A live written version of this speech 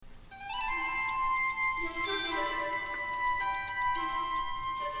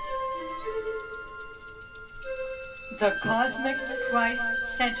The Cosmic Christ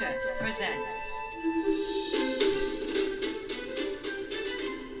Center presents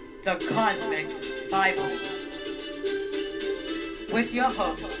The Cosmic Bible with your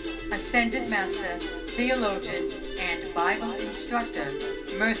host, Ascended Master, Theologian, and Bible Instructor,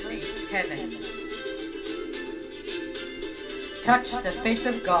 Mercy Heavens. Touch the face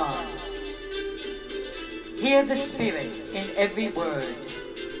of God. Hear the Spirit in every word.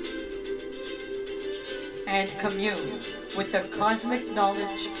 And commune with the cosmic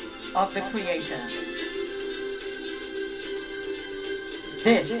knowledge of the Creator.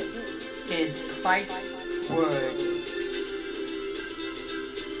 This is Christ's Word.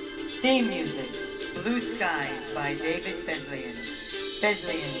 Theme music, Blue Skies by David Fesliyan.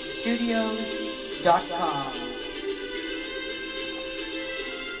 FesliyanStudios.com.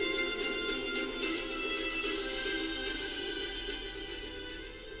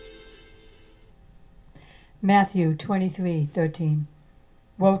 Matthew 23:13.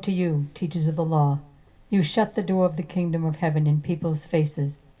 Woe to you, teachers of the law! You shut the door of the kingdom of heaven in people's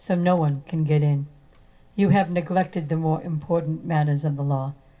faces, so no one can get in. You have neglected the more important matters of the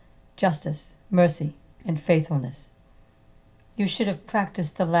law: justice, mercy, and faithfulness. You should have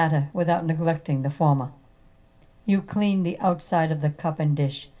practiced the latter without neglecting the former. You clean the outside of the cup and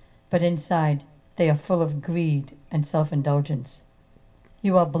dish, but inside they are full of greed and self-indulgence.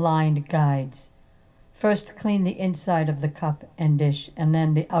 You are blind guides. First clean the inside of the cup and dish, and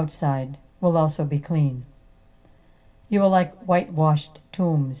then the outside will also be clean. You are like whitewashed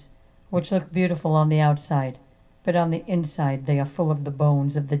tombs, which look beautiful on the outside, but on the inside they are full of the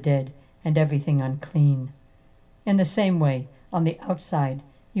bones of the dead and everything unclean. In the same way, on the outside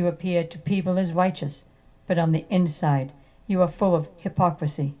you appear to people as righteous, but on the inside you are full of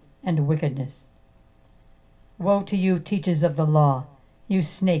hypocrisy and wickedness. Woe to you, teachers of the law, you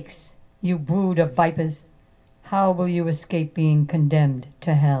snakes! You brood of vipers, how will you escape being condemned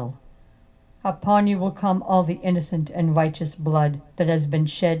to hell? Upon you will come all the innocent and righteous blood that has been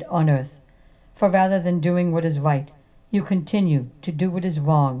shed on earth. For rather than doing what is right, you continue to do what is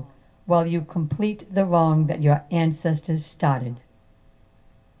wrong, while you complete the wrong that your ancestors started.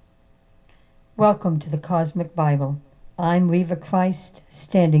 Welcome to the Cosmic Bible. I'm Reva Christ,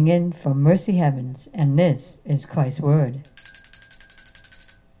 standing in for Mercy Heavens, and this is Christ's Word.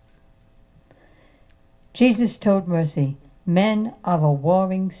 Jesus told Mercy, men are a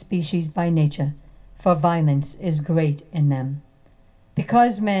warring species by nature, for violence is great in them.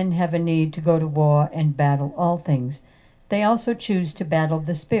 Because men have a need to go to war and battle all things, they also choose to battle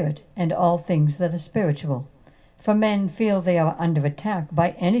the spirit and all things that are spiritual. For men feel they are under attack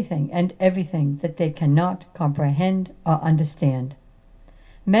by anything and everything that they cannot comprehend or understand.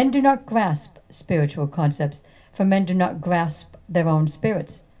 Men do not grasp spiritual concepts, for men do not grasp their own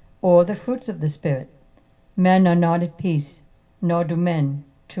spirits or the fruits of the Spirit. Men are not at peace, nor do men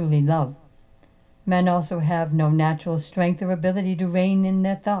truly love. Men also have no natural strength or ability to rein in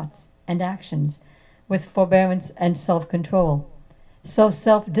their thoughts and actions with forbearance and self-control, so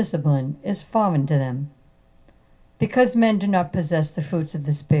self-discipline is foreign to them. Because men do not possess the fruits of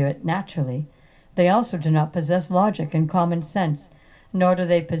the Spirit naturally, they also do not possess logic and common sense, nor do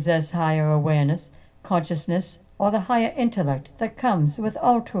they possess higher awareness, consciousness, or the higher intellect that comes with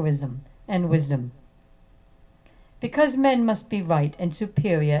altruism and wisdom. Because men must be right and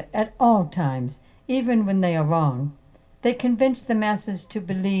superior at all times, even when they are wrong, they convince the masses to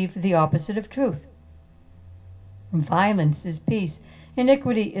believe the opposite of truth. Violence is peace,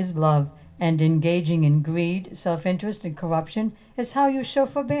 iniquity is love, and engaging in greed, self-interest, and corruption is how you show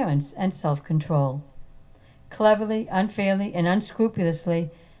forbearance and self-control. Cleverly, unfairly, and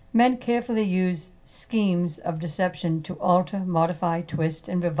unscrupulously, men carefully use schemes of deception to alter, modify, twist,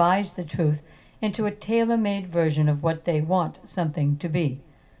 and revise the truth into a tailor-made version of what they want something to be.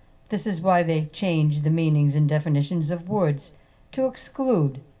 This is why they change the meanings and definitions of words to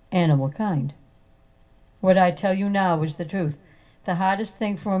exclude animal kind. What I tell you now is the truth. The hardest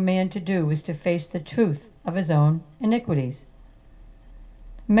thing for a man to do is to face the truth of his own iniquities.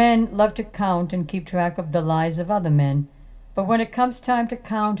 Men love to count and keep track of the lies of other men, but when it comes time to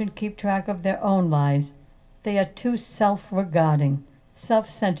count and keep track of their own lies, they are too self-regarding,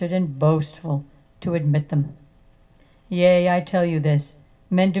 self-centered, and boastful to admit them. Yea, I tell you this,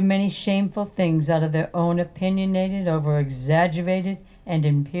 men do many shameful things out of their own opinionated, over-exaggerated, and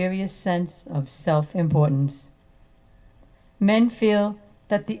imperious sense of self-importance. Men feel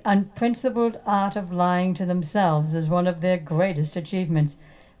that the unprincipled art of lying to themselves is one of their greatest achievements,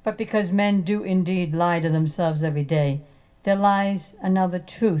 but because men do indeed lie to themselves every day, their lies are now the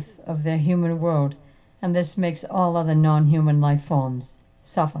truth of their human world, and this makes all other non-human life forms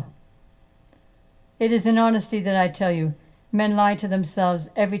suffer. It is in honesty that I tell you, men lie to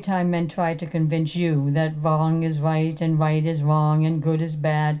themselves every time men try to convince you that wrong is right and right is wrong and good is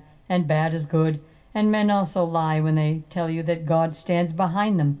bad and bad is good, and men also lie when they tell you that God stands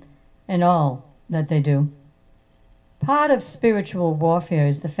behind them in all that they do. Part of spiritual warfare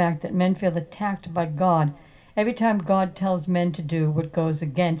is the fact that men feel attacked by God every time God tells men to do what goes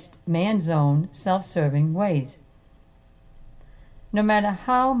against man's own self-serving ways. No matter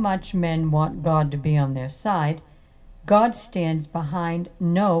how much men want God to be on their side, God stands behind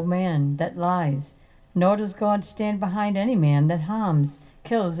no man that lies, nor does God stand behind any man that harms,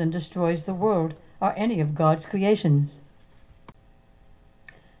 kills, and destroys the world or any of God's creations.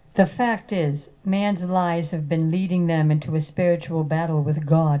 The fact is, man's lies have been leading them into a spiritual battle with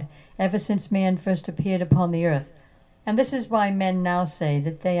God ever since man first appeared upon the earth, and this is why men now say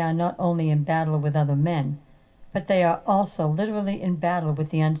that they are not only in battle with other men, but they are also literally in battle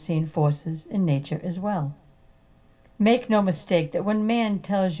with the unseen forces in nature as well. Make no mistake that when man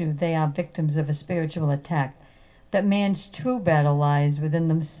tells you they are victims of a spiritual attack, that man's true battle lies within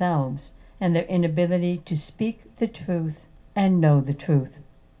themselves and their inability to speak the truth and know the truth.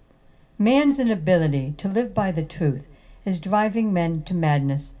 Man's inability to live by the truth is driving men to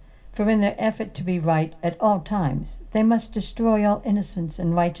madness, for in their effort to be right at all times, they must destroy all innocence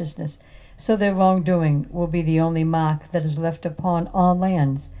and righteousness, so their wrongdoing will be the only mark that is left upon all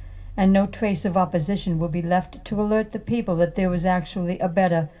lands, and no trace of opposition will be left to alert the people that there was actually a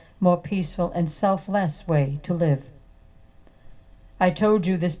better, more peaceful, and selfless way to live. I told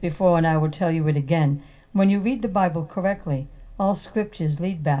you this before, and I will tell you it again. When you read the Bible correctly, all scriptures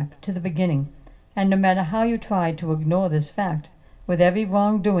lead back to the beginning, and no matter how you try to ignore this fact, with every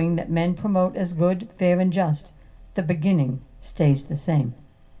wrongdoing that men promote as good, fair, and just, the beginning stays the same.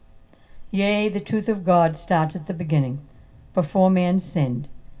 Yea, the truth of God starts at the beginning, before man sinned,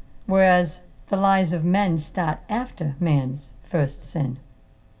 whereas the lies of men start after man's first sin.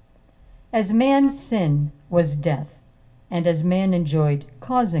 As man's sin was death, and as man enjoyed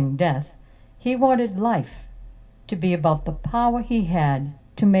causing death, he wanted life to be about the power he had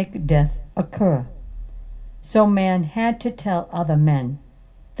to make death occur. So man had to tell other men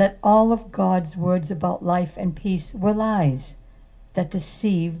that all of God's words about life and peace were lies that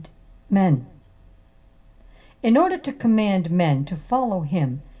deceived men. In order to command men to follow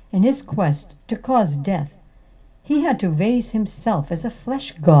him in his quest to cause death, he had to raise himself as a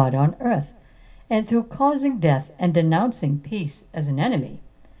flesh god on earth, and through causing death and denouncing peace as an enemy.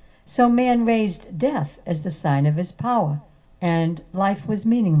 So man raised death as the sign of his power, and life was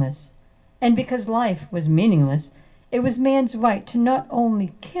meaningless. And because life was meaningless, it was man's right to not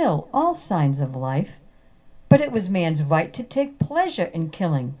only kill all signs of life, but it was man's right to take pleasure in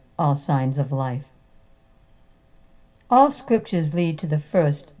killing all signs of life. All scriptures lead to the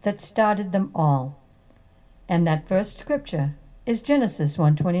first that started them all, and that first scripture is Genesis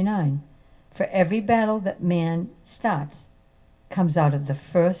 1:29. For every battle that man starts comes out of the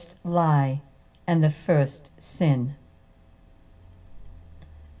first lie and the first sin.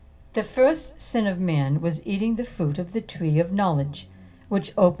 The first sin of man was eating the fruit of the tree of knowledge,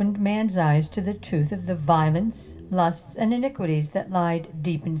 which opened man's eyes to the truth of the violence, lusts, and iniquities that lied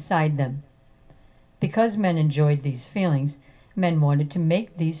deep inside them. Because men enjoyed these feelings, men wanted to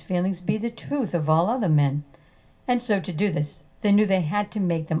make these feelings be the truth of all other men. And so to do this, they knew they had to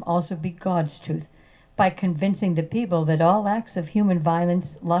make them also be God's truth, by convincing the people that all acts of human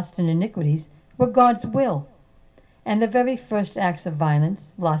violence, lust, and iniquities were God's will. And the very first acts of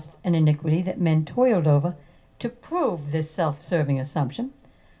violence, lust, and iniquity that men toiled over to prove this self-serving assumption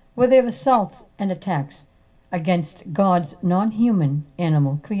were their assaults and attacks against God's non-human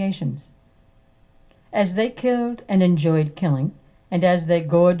animal creations. As they killed and enjoyed killing, and as they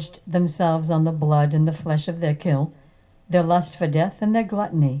gorged themselves on the blood and the flesh of their kill, their lust for death and their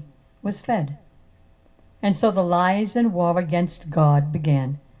gluttony was fed. And so the lies and war against God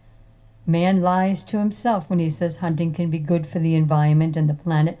began. Man lies to himself when he says hunting can be good for the environment and the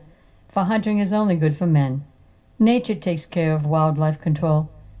planet, for hunting is only good for men. Nature takes care of wildlife control.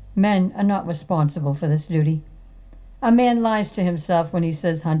 Men are not responsible for this duty. A man lies to himself when he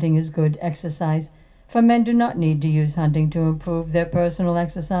says hunting is good exercise, for men do not need to use hunting to improve their personal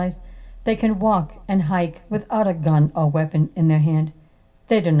exercise. They can walk and hike without a gun or weapon in their hand.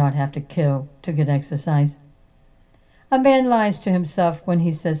 They do not have to kill to get exercise. A man lies to himself when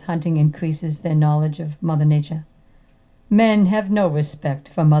he says hunting increases their knowledge of Mother Nature. Men have no respect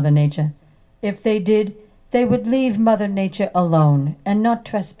for Mother Nature. If they did, they would leave Mother Nature alone and not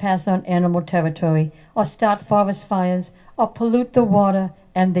trespass on animal territory or start forest fires or pollute the water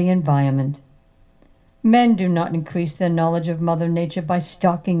and the environment. Men do not increase their knowledge of Mother Nature by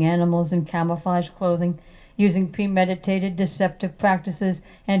stalking animals in camouflage clothing, using premeditated deceptive practices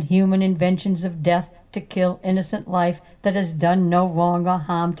and human inventions of death to kill innocent life that has done no wrong or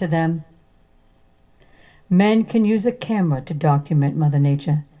harm to them. Men can use a camera to document Mother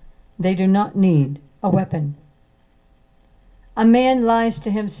Nature. They do not need a weapon. A man lies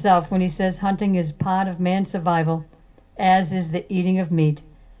to himself when he says hunting is part of man's survival, as is the eating of meat,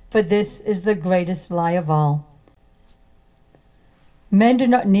 for this is the greatest lie of all. Men do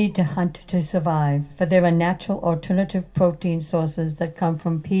not need to hunt to survive, for there are natural alternative protein sources that come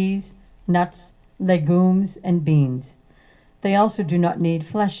from peas, nuts, legumes, and beans. They also do not need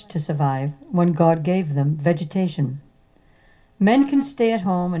flesh to survive when God gave them vegetation. Men can stay at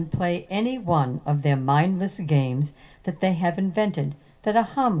home and play any one of their mindless games that they have invented that are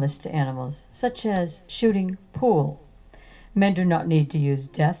harmless to animals, such as shooting pool. Men do not need to use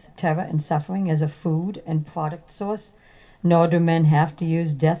death, terror, and suffering as a food and product source, nor do men have to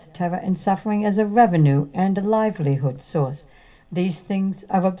use death, terror, and suffering as a revenue and a livelihood source. These things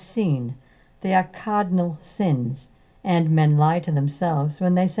are obscene. They are cardinal sins, and men lie to themselves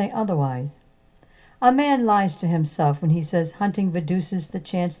when they say otherwise. A man lies to himself when he says hunting reduces the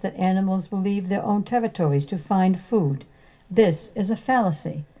chance that animals will leave their own territories to find food. This is a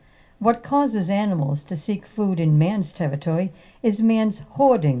fallacy. What causes animals to seek food in man's territory is man's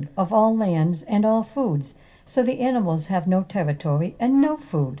hoarding of all lands and all foods, so the animals have no territory and no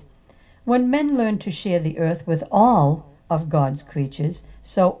food. When men learn to share the earth with all of God's creatures,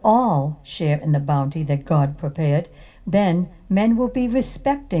 so all share in the bounty that God prepared, then men will be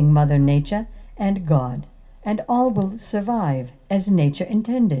respecting Mother Nature and God, and all will survive as nature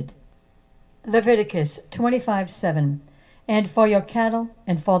intended. Leviticus 25:7. And for your cattle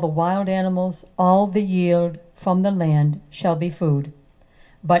and for the wild animals all the yield from the land shall be food.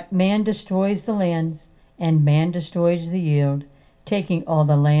 But man destroys the lands, and man destroys the yield, taking all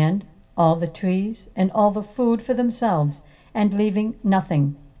the land, all the trees, and all the food for themselves, and leaving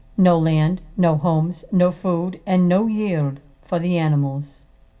nothing, no land, no homes, no food, and no yield for the animals.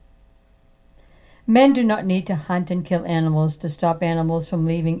 Men do not need to hunt and kill animals to stop animals from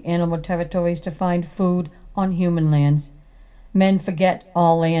leaving animal territories to find food on human lands. Men forget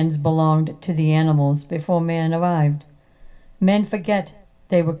all lands belonged to the animals before man arrived. Men forget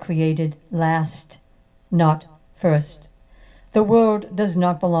they were created last, not first. The world does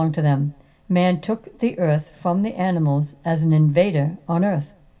not belong to them. Man took the earth from the animals as an invader on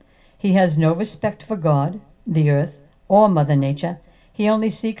earth. He has no respect for God, the earth, or Mother Nature. He only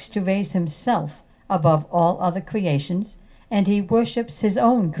seeks to raise himself above all other creations, and he worships his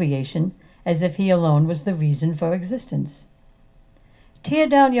own creation as if he alone was the reason for existence. Tear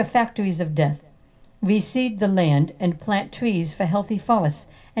down your factories of death, reseed the land, and plant trees for healthy forests,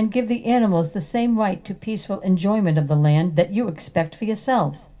 and give the animals the same right to peaceful enjoyment of the land that you expect for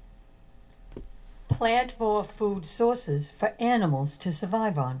yourselves. Plant more food sources for animals to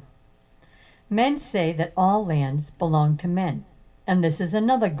survive on. Men say that all lands belong to men, and this is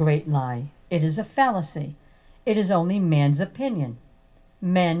another great lie. It is a fallacy. It is only man's opinion.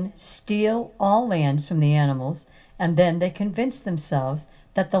 Men steal all lands from the animals, and then they convince themselves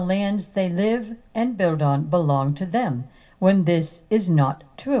that the lands they live and build on belong to them, when this is not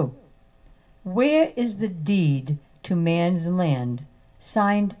true. Where is the deed to man's land,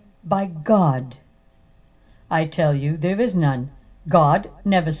 signed by God? I tell you, there is none. God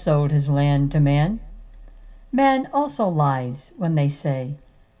never sold his land to man. Man also lies when they say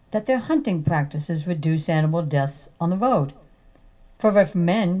that their hunting practices reduce animal deaths on the road. For if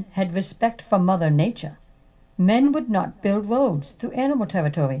men had respect for Mother Nature, men would not build roads through animal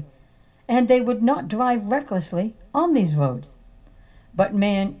territory, and they would not drive recklessly on these roads. But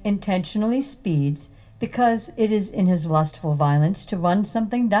man intentionally speeds because it is in his lustful violence to run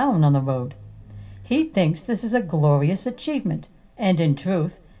something down on the road. He thinks this is a glorious achievement, and in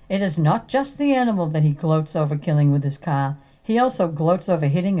truth, it is not just the animal that he gloats over killing with his car. He also gloats over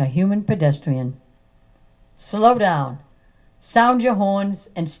hitting a human pedestrian. Slow down. Sound your horns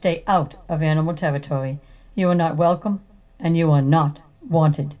and stay out of animal territory. You are not welcome, and you are not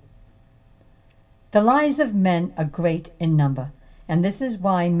wanted. The lies of men are great in number, and this is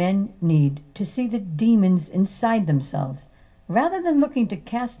why men need to see the demons inside themselves, rather than looking to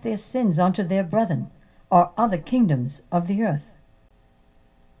cast their sins onto their brethren or other kingdoms of the earth.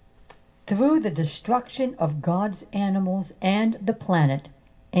 Through the destruction of God's animals and the planet,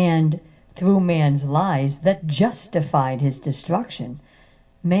 and through man's lies that justified his destruction,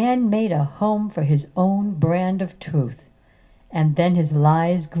 man made a home for his own brand of truth, and then his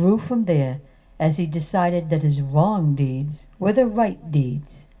lies grew from there as he decided that his wrong deeds were the right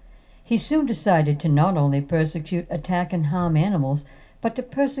deeds. He soon decided to not only persecute, attack, and harm animals, but to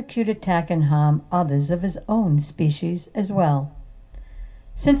persecute, attack, and harm others of his own species as well.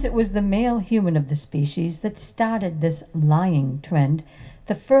 Since it was the male human of the species that started this lying trend,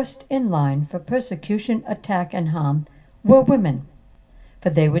 the first in line for persecution, attack, and harm were women, for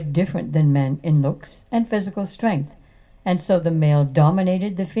they were different than men in looks and physical strength, and so the male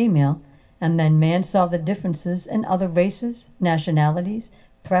dominated the female, and then man saw the differences in other races, nationalities,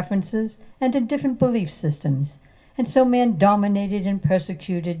 preferences, and in different belief systems, and so man dominated and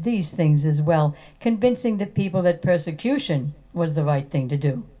persecuted these things as well, convincing the people that persecution was the right thing to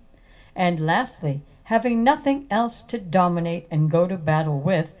do. And lastly, having nothing else to dominate and go to battle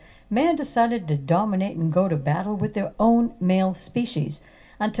with, man decided to dominate and go to battle with their own male species,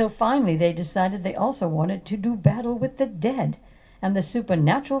 until finally they decided they also wanted to do battle with the dead and the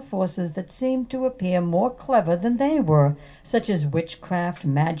supernatural forces that seemed to appear more clever than they were, such as witchcraft,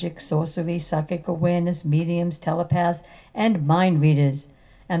 magic, sorcery, psychic awareness, mediums, telepaths, and mind readers.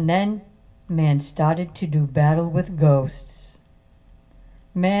 And then man started to do battle with ghosts.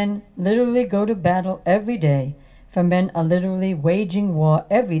 Men literally go to battle every day, for men are literally waging war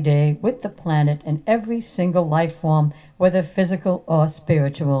every day with the planet and every single life form, whether physical or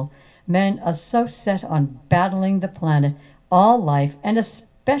spiritual. Men are so set on battling the planet, all life, and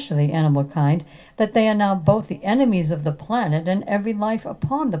especially animal kind, that they are now both the enemies of the planet and every life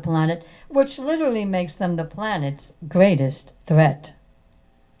upon the planet, which literally makes them the planet's greatest threat.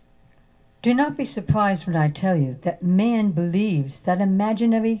 Do not be surprised when I tell you that man believes that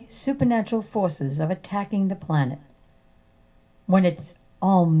imaginary supernatural forces are attacking the planet, when it's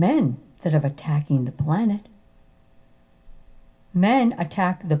all men that are attacking the planet. Men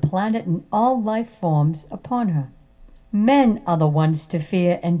attack the planet and all life forms upon her. Men are the ones to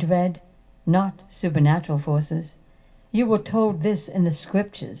fear and dread, not supernatural forces. You were told this in the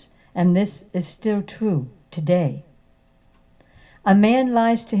scriptures, and this is still true today. A man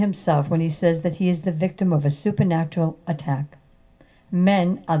lies to himself when he says that he is the victim of a supernatural attack.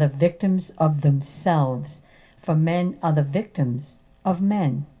 Men are the victims of themselves, for men are the victims of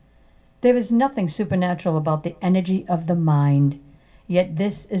men. There is nothing supernatural about the energy of the mind, yet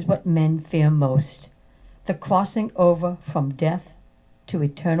this is what men fear most: the crossing over from death to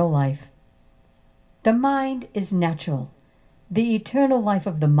eternal life. The mind is natural. The eternal life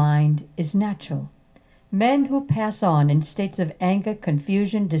of the mind is natural. Men who pass on in states of anger,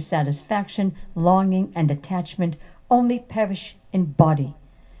 confusion, dissatisfaction, longing, and attachment only perish in body.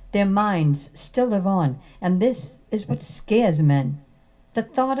 Their minds still live on, and this is what scares men. The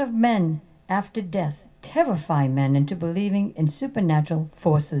thought of men after death terrify men into believing in supernatural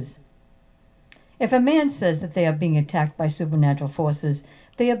forces. If a man says that they are being attacked by supernatural forces,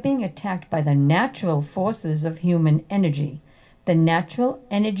 they are being attacked by the natural forces of human energy, the natural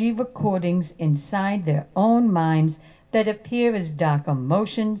energy recordings inside their own minds that appear as dark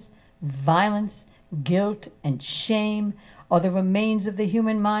emotions, violence, guilt, and shame, or the remains of the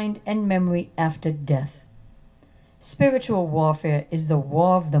human mind and memory after death. Spiritual warfare is the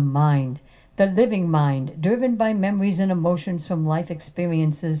war of the mind, the living mind, driven by memories and emotions from life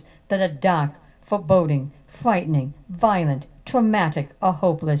experiences that are dark, foreboding, frightening, violent, traumatic, or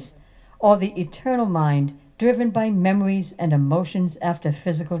hopeless, or the eternal mind, driven by memories and emotions after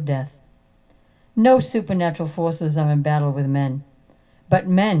physical death. No supernatural forces are in battle with men, but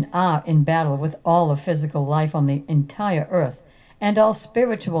men are in battle with all of physical life on the entire earth, and all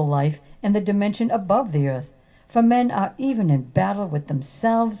spiritual life in the dimension above the earth, for men are even in battle with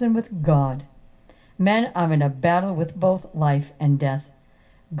themselves and with God. Men are in a battle with both life and death.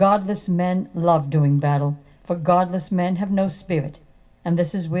 Godless men love doing battle, for godless men have no spirit, and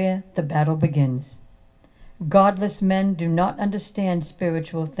this is where the battle begins. Godless men do not understand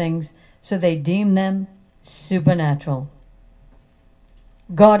spiritual things, so they deem them supernatural.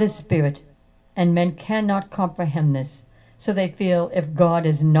 God is spirit, and men cannot comprehend this, so they feel if God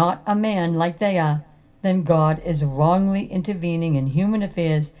is not a man like they are, then God is wrongly intervening in human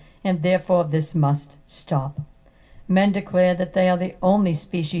affairs, and therefore this must stop. Men declare that they are the only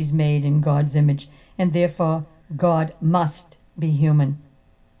species made in God's image, and therefore God must be human.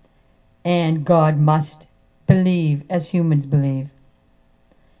 And God must believe as humans believe.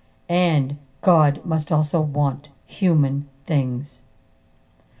 And God must also want human things.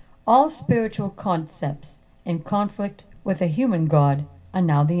 All spiritual concepts in conflict with a human God are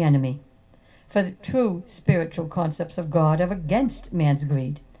now the enemy. For the true spiritual concepts of God are against man's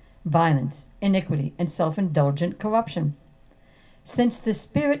greed, violence, iniquity, and self-indulgent corruption. Since the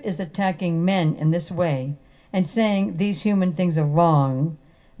spirit is attacking men in this way and saying these human things are wrong,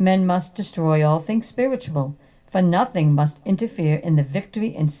 men must destroy all things spiritual, for nothing must interfere in the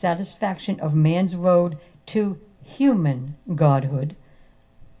victory and satisfaction of man's road to human godhood,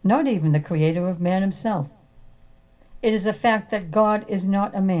 not even the creator of man himself. It is a fact that God is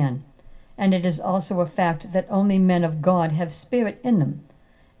not a man, and it is also a fact that only men of God have spirit in them,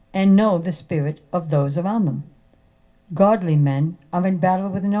 and know the spirit of those around them. Godly men are in battle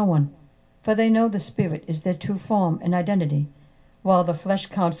with no one, for they know the spirit is their true form and identity, while the flesh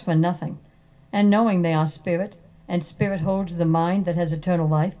counts for nothing. And knowing they are spirit, and spirit holds the mind that has eternal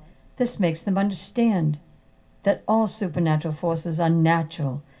life, this makes them understand that all supernatural forces are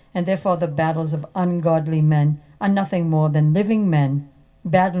natural, and therefore the battles of ungodly men are nothing more than living men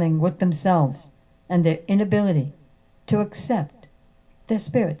battling with themselves and their inability to accept their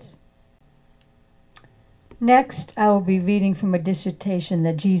spirits. Next, I will be reading from a dissertation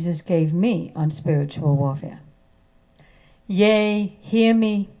that Jesus gave me on spiritual warfare. Yea, hear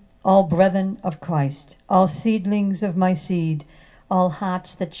me, all brethren of Christ, all seedlings of my seed, all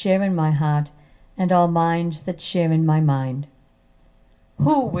hearts that share in my heart, and all minds that share in my mind.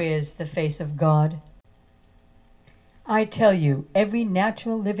 Who wears the face of God? I tell you, every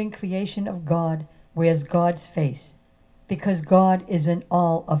natural living creation of God wears God's face, because God is in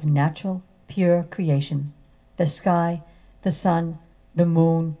all of natural, pure creation. The sky, the sun, the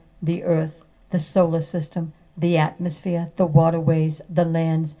moon, the earth, the solar system, the atmosphere, the waterways, the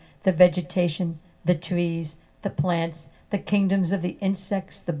lands, the vegetation, the trees, the plants, the kingdoms of the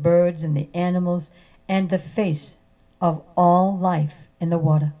insects, the birds and the animals, and the face of all life in the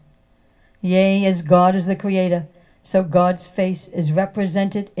water. Yea, as God is the Creator, so God's face is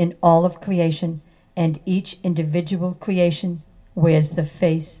represented in all of creation, and each individual creation wears the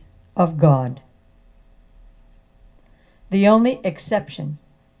face of God. The only exception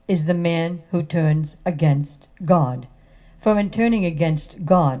is the man who turns against God. For in turning against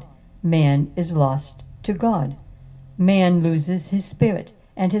God, man is lost to God. Man loses his spirit,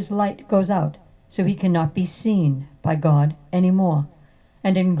 and his light goes out, so he cannot be seen by God anymore.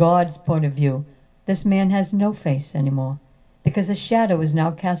 And in God's point of view, this man has no face anymore, because a shadow is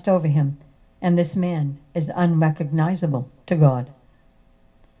now cast over him, and this man is unrecognizable to God.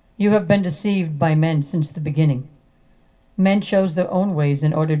 You have been deceived by men since the beginning. Men chose their own ways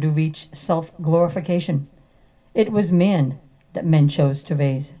in order to reach self-glorification. It was man that men chose to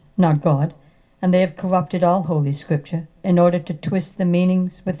raise, not God, and they have corrupted all Holy Scripture in order to twist the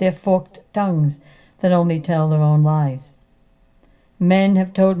meanings with their forked tongues that only tell their own lies. Men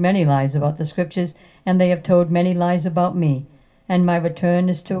have told many lies about the Scriptures, and they have told many lies about me, and my return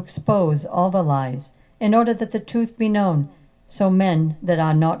is to expose all the lies, in order that the truth be known, so men that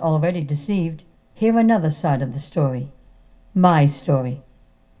are not already deceived hear another side of the story. My story.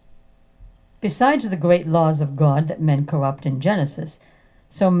 Besides the great laws of God that men corrupt in Genesis,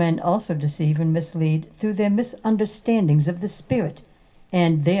 so men also deceive and mislead through their misunderstandings of the Spirit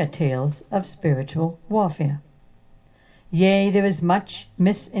and their tales of spiritual warfare. Yea, there is much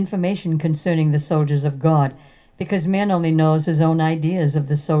misinformation concerning the soldiers of God, because man only knows his own ideas of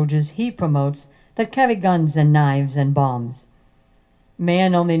the soldiers he promotes that carry guns and knives and bombs.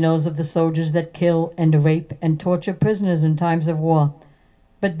 Man only knows of the soldiers that kill and rape and torture prisoners in times of war,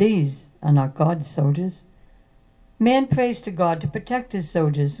 but these are not God's soldiers. Man prays to God to protect his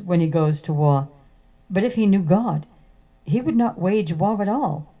soldiers when he goes to war, but if he knew God, he would not wage war at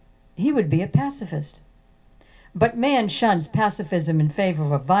all. He would be a pacifist. But man shuns pacifism in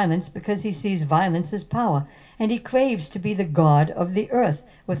favor of violence because he sees violence as power, and he craves to be the God of the earth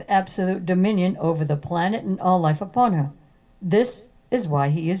with absolute dominion over the planet and all life upon her. This is why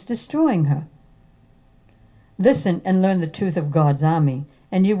he is destroying her. Listen and learn the truth of God's army,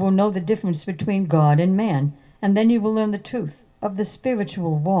 and you will know the difference between God and man, and then you will learn the truth of the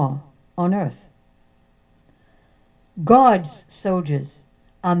spiritual war on earth. God's soldiers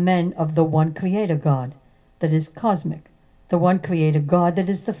are men of the one Creator God that is cosmic, the one Creator God that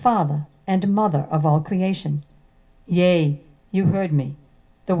is the Father and Mother of all creation. Yea, you heard me.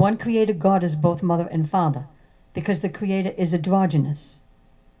 The one Creator God is both Mother and Father, because the Creator is androgynous.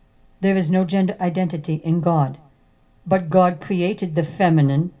 There is no gender identity in God, but God created the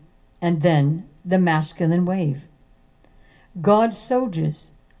feminine and then the masculine wave. God's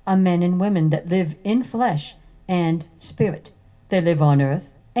soldiers are men and women that live in flesh and spirit. They live on earth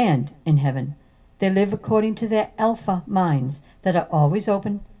and in heaven. They live according to their alpha minds that are always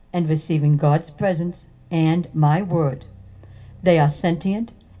open and receiving God's presence and my word. They are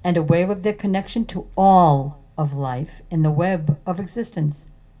sentient and aware of their connection to all of life in the web of existence.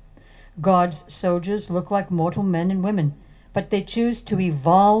 God's soldiers look like mortal men and women, but they choose to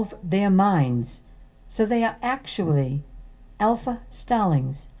evolve their minds, so they are actually alpha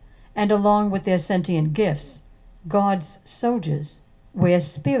starlings, and along with their sentient gifts, God's soldiers wear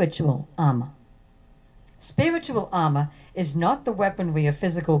spiritual armor. Spiritual armor is not the weaponry of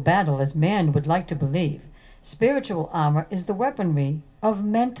physical battle as man would like to believe. Spiritual armor is the weaponry of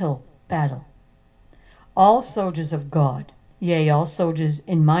mental battle. All soldiers of God, yea, all soldiers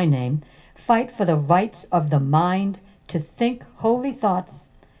in my name, fight for the rights of the mind to think holy thoughts,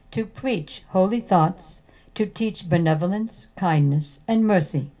 to preach holy thoughts, to teach benevolence, kindness, and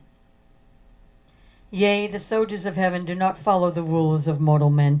mercy. Yea, the soldiers of heaven do not follow the rules of mortal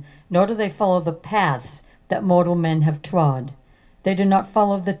men, nor do they follow the paths that mortal men have trod. They do not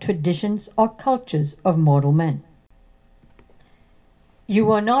follow the traditions or cultures of mortal men.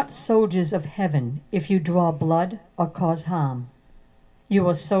 You are not soldiers of heaven if you draw blood or cause harm. You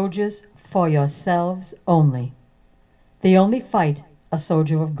are soldiers for yourselves only. The only fight a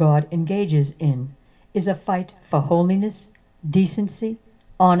soldier of God engages in is a fight for holiness, decency,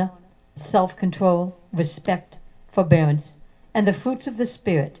 honor, self-control, respect, forbearance, and the fruits of the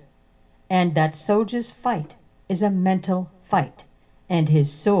Spirit. And that soldier's fight is a mental fight, and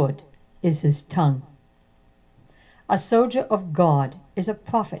his sword is his tongue. A soldier of God is a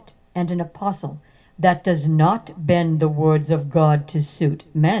prophet and an apostle that does not bend the words of God to suit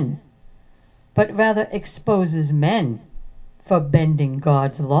men, but rather exposes men for bending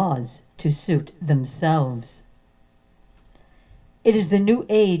God's laws to suit themselves. It is the new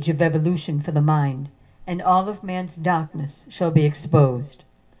age of evolution for the mind, and all of man's darkness shall be exposed.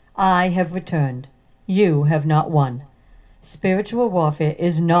 I have returned. You have not won. Spiritual warfare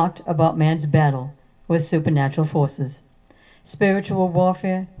is not about man's battle with supernatural forces. Spiritual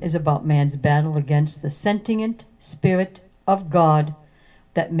warfare is about man's battle against the sentient spirit of God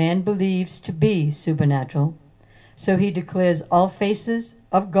that man believes to be supernatural. So he declares all faces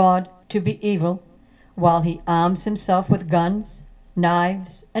of God to be evil, while he arms himself with guns,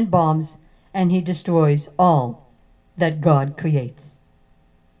 knives, and bombs, and he destroys all that God creates.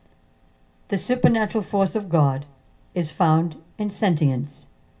 The supernatural force of God is found in sentience,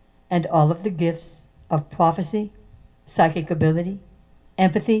 and all of the gifts of prophecy, psychic ability,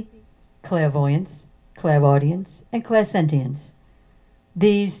 empathy, clairvoyance, clairaudience, and clairsentience.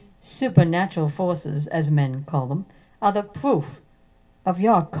 These supernatural forces, as men call them, are the proof of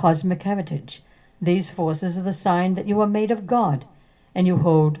your cosmic heritage. These forces are the sign that you are made of God, and you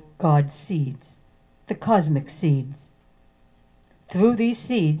hold God's seeds, the cosmic seeds. Through these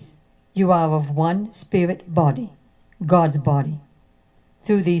seeds, you are of one spirit body, God's body.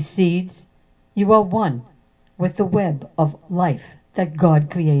 Through these seeds, you are one with the web of life that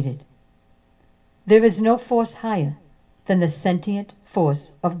God created. There is no force higher than the sentient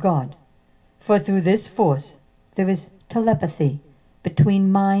force of God, for through this force there is telepathy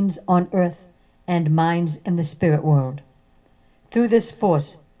between minds on earth and minds in the spirit world. Through this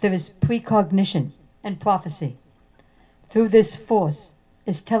force there is precognition and prophecy. Through this force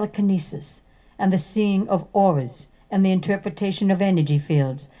is telekinesis and the seeing of auras and the interpretation of energy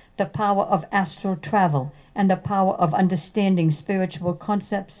fields, the power of astral travel, and the power of understanding spiritual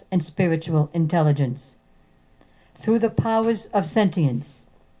concepts and spiritual intelligence. Through the powers of sentience,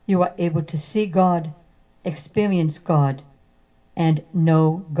 you are able to see God, experience God, and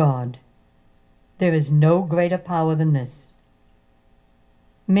know God. There is no greater power than this.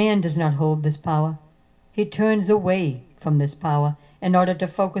 Man does not hold this power. He turns away from this power in order to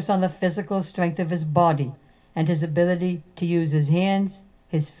focus on the physical strength of his body and his ability to use his hands,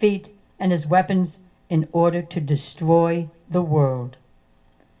 his feet, and his weapons in order to destroy the world.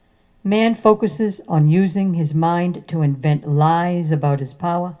 Man focuses on using his mind to invent lies about his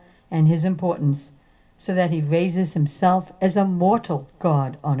power and his importance so that he raises himself as a mortal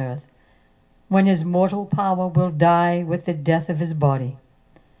god on earth, when his mortal power will die with the death of his body,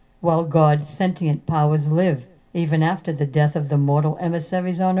 while God's sentient powers live even after the death of the mortal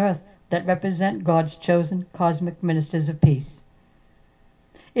emissaries on earth that represent God's chosen cosmic ministers of peace.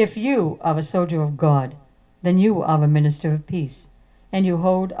 If you are a soldier of God, then you are a minister of peace, and you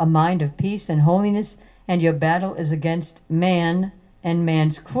hold a mind of peace and holiness, and your battle is against man and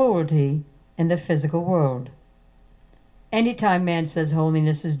man's cruelty in the physical world. Anytime man says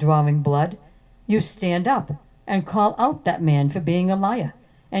holiness is drawing blood, you stand up and call out that man for being a liar,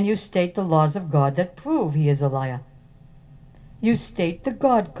 and you state the laws of God that prove he is a liar. You state the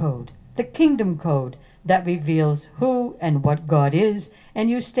God code, the kingdom code, that reveals who and what God is, and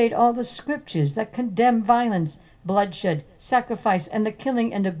you state all the scriptures that condemn violence, bloodshed, sacrifice, and the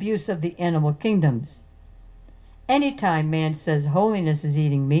killing and abuse of the animal kingdoms. Anytime man says holiness is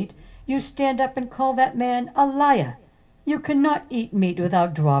eating meat, you stand up and call that man a liar. You cannot eat meat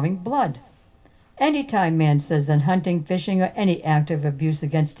without drawing blood. Anytime man says that hunting, fishing, or any act of abuse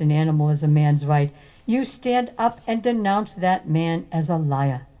against an animal is a man's right, You stand up and denounce that man as a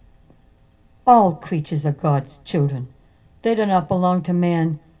liar. All creatures are God's children. They do not belong to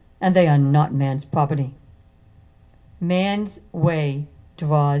man, and they are not man's property. Man's way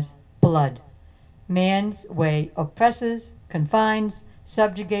draws blood. Man's way oppresses, confines,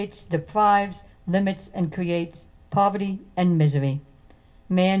 subjugates, deprives, limits, and creates poverty and misery.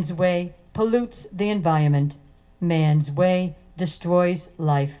 Man's way pollutes the environment. Man's way destroys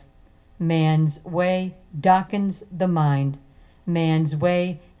life. Man's way darkens the mind. Man's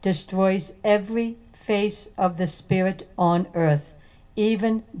way destroys every face of the spirit on earth,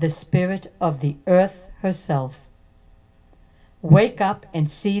 even the spirit of the earth herself. Wake up and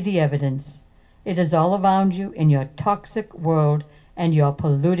see the evidence. It is all around you in your toxic world and your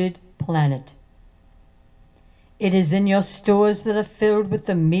polluted planet. It is in your stores that are filled with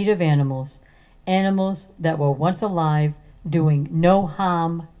the meat of animals, animals that were once alive, doing no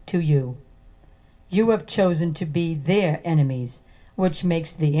harm to you. You have chosen to be their enemies, which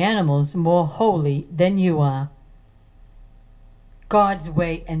makes the animals more holy than you are. God's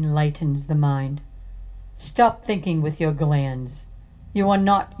way enlightens the mind. Stop thinking with your glands. You are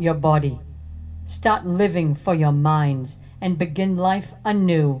not your body. Start living for your minds and begin life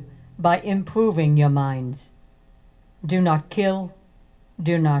anew by improving your minds. Do not kill.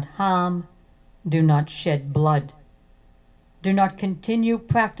 Do not harm. Do not shed blood. Do not continue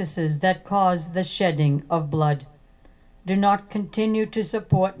practices that cause the shedding of blood. Do not continue to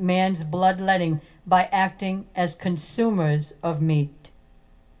support man's bloodletting by acting as consumers of meat.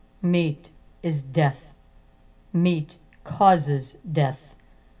 Meat is death. Meat causes death.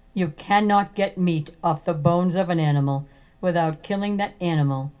 You cannot get meat off the bones of an animal without killing that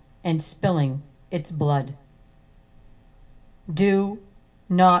animal and spilling its blood. Do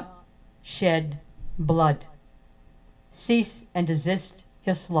not shed blood. Cease and desist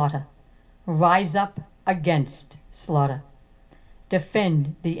your slaughter. Rise up against slaughter.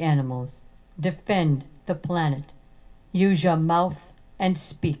 Defend the animals. Defend the planet. Use your mouth and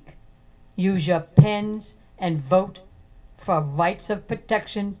speak. Use your pens and vote for rights of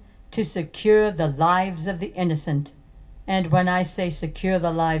protection to secure the lives of the innocent. And when I say secure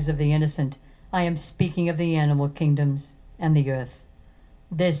the lives of the innocent, I am speaking of the animal kingdoms and the earth.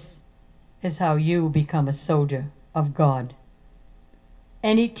 This is how you become a soldier of God.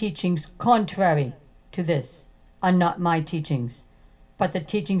 Any teachings contrary to this are not my teachings, but the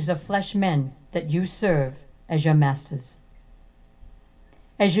teachings of flesh men that you serve as your masters.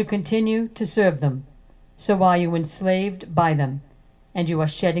 As you continue to serve them, so are you enslaved by them, and you are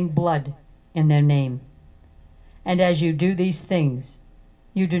shedding blood in their name. And as you do these things,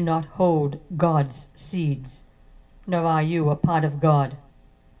 you do not hold God's seeds, nor are you a part of God.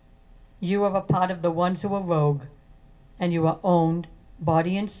 You are a part of the ones who are rogue, and you are owned,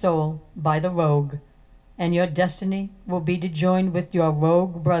 body and soul, by the rogue, and your destiny will be to join with your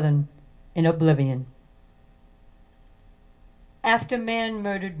rogue brethren in oblivion. After man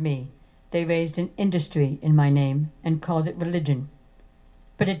murdered me, they raised an industry in my name and called it religion.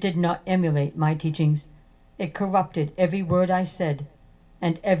 But it did not emulate my teachings. It corrupted every word I said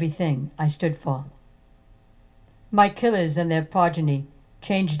and everything I stood for. My killers and their progeny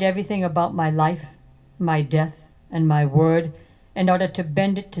changed everything about my life, my death, and my word in order to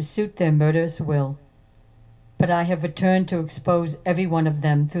bend it to suit their murderous will. But I have returned to expose every one of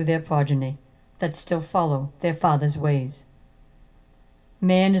them through their progeny that still follow their father's ways.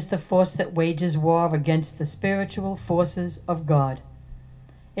 Man is the force that wages war against the spiritual forces of God.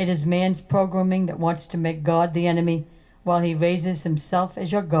 It is man's programming that wants to make God the enemy while he raises himself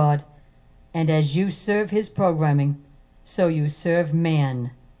as your God, and as you serve his programming, so you serve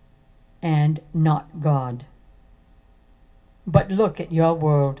man and not God. But look at your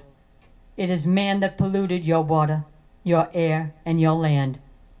world. It is man that polluted your water, your air, and your land.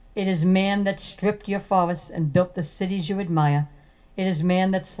 It is man that stripped your forests and built the cities you admire. It is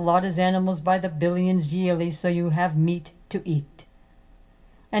man that slaughters animals by the billions yearly so you have meat to eat.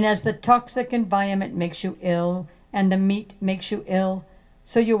 And as the toxic environment makes you ill and the meat makes you ill,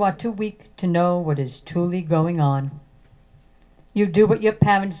 so you are too weak to know what is truly going on. You do what your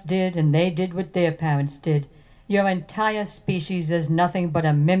parents did and they did what their parents did. Your entire species is nothing but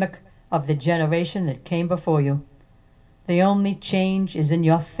a mimic of the generation that came before you. The only change is in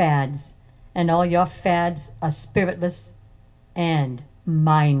your fads, and all your fads are spiritless and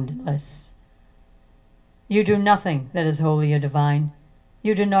mindless. You do nothing that is holy or divine.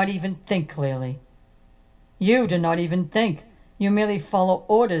 You do not even think clearly. You do not even think. You merely follow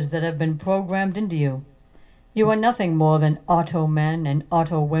orders that have been programmed into you. You are nothing more than auto men and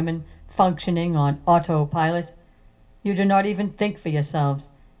auto women functioning on autopilot. You do not even think for yourselves.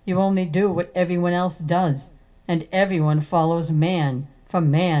 You only do what everyone else does, and everyone follows man, for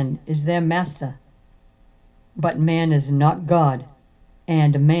man is their master. But man is not God,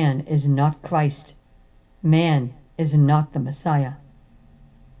 and man is not Christ. Man is not the Messiah.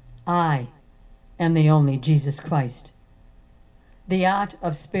 I am the only Jesus Christ. The art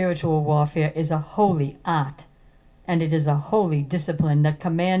of spiritual warfare is a holy art, and it is a holy discipline that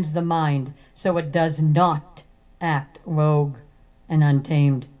commands the mind so it does not act rogue and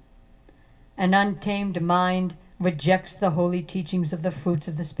untamed. An untamed mind rejects the holy teachings of the fruits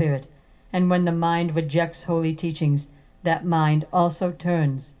of the Spirit, and when the mind rejects holy teachings, that mind also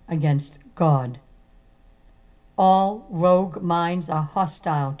turns against God. All rogue minds are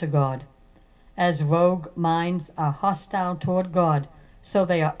hostile to God. As rogue minds are hostile toward God, so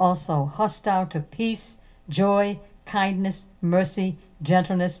they are also hostile to peace, joy, kindness, mercy,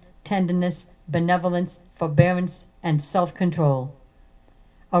 gentleness, tenderness, benevolence, forbearance, and self-control.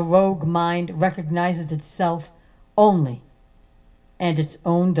 A rogue mind recognizes itself only and its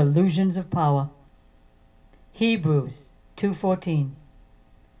own delusions of power. Hebrews 2:14.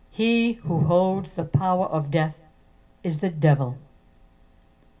 He who holds the power of death is the devil.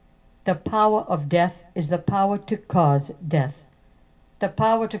 The power of death is the power to cause death. The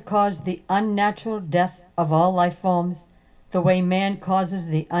power to cause the unnatural death of all life forms, the way man causes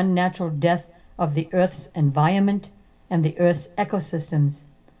the unnatural death of the Earth's environment and the Earth's ecosystems,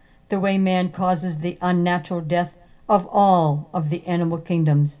 the way man causes the unnatural death of all of the animal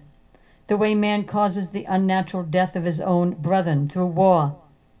kingdoms, the way man causes the unnatural death of his own brethren through war,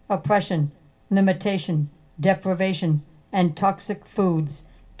 oppression, limitation, deprivation, and toxic foods,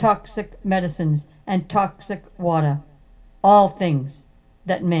 toxic medicines, and toxic water, all things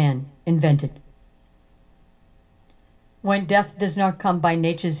that man invented. When death does not come by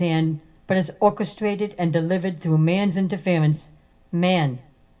nature's hand, but is orchestrated and delivered through man's interference, man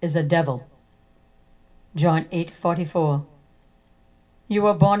is a devil. John 8:44. You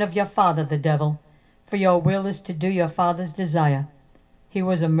were born of your father, the devil, for your will is to do your father's desire. He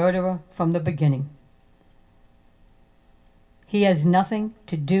was a murderer from the beginning. He has nothing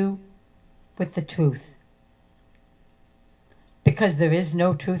to do with the truth, because there is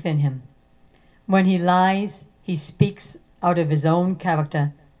no truth in him. When he lies, he speaks out of his own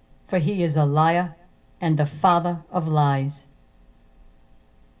character, for he is a liar and the father of lies.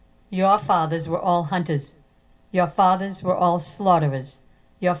 Your fathers were all hunters. Your fathers were all slaughterers.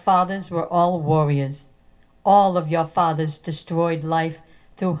 Your fathers were all warriors. All of your fathers destroyed life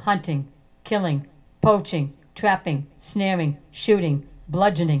through hunting, killing, poaching, trapping, snaring, shooting,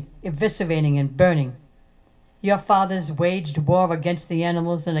 bludgeoning, eviscerating, and burning. Your fathers waged war against the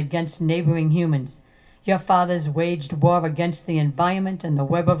animals and against neighboring humans. Your fathers waged war against the environment and the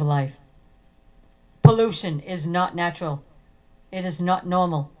web of life. Pollution is not natural. It is not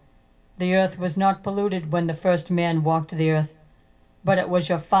normal. The earth was not polluted when the first man walked the earth, but it was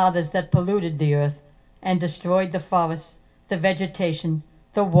your fathers that polluted the earth and destroyed the forests, the vegetation,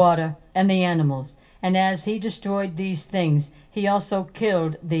 the water, and the animals. And as he destroyed these things, he also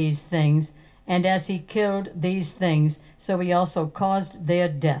killed these things. And as he killed these things, so he also caused their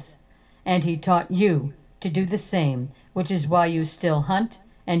death. And he taught you to do the same, which is why you still hunt,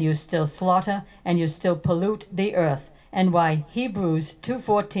 and you still slaughter, and you still pollute the earth, and why Hebrews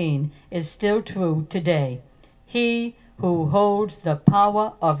 2:14 is still true today. He who holds the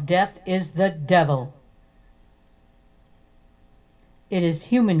power of death is the devil. It is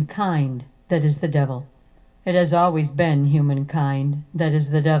humankind that is the devil. It has always been humankind that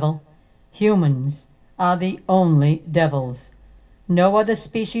is the devil. Humans are the only devils. No other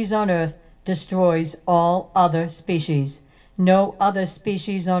species on earth destroys all other species. No other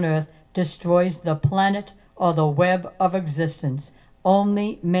species on earth destroys the planet or the web of existence.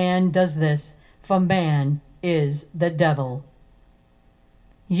 Only man does this, for man is the devil.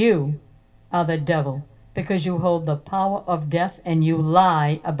 You are the devil because you hold the power of death and you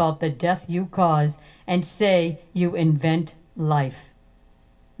lie about the death you cause and say you invent life.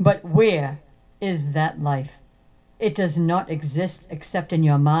 But where is that life? It does not exist except in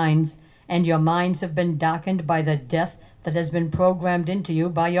your minds, and your minds have been darkened by the death that has been programmed into you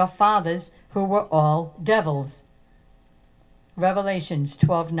by your fathers, who were all devils. Revelations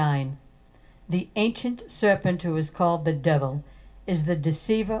 12:9. The ancient serpent who is called the devil is the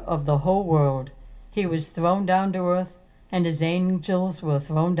deceiver of the whole world. He was thrown down to earth, and his angels were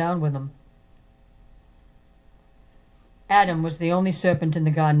thrown down with him. Adam was the only serpent in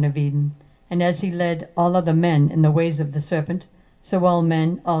the Garden of Eden, and as he led all other men in the ways of the serpent, so all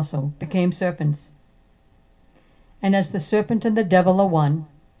men also became serpents. And as the serpent and the devil are one,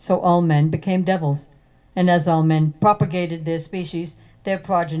 so all men became devils. And as all men propagated their species, Their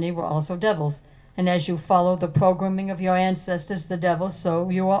progeny were also devils, and as you follow the programming of your ancestors, the devils, so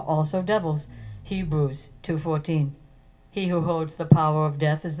you are also devils. Hebrews 2:14. He who holds the power of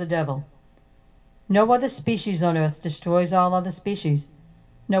death is the devil. No other species on earth destroys all other species.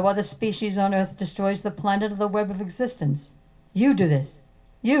 No other species on earth destroys the planet or the web of existence. You do this.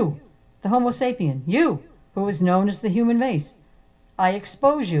 You, the Homo sapien. You, who is known as the human race. I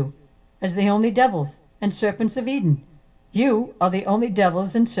expose you as the only devils and serpents of Eden. You are the only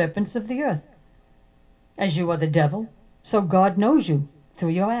devils and serpents of the earth. As you are the devil, so God knows you through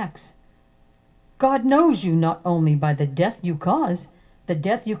your acts. God knows you not only by the death you cause, the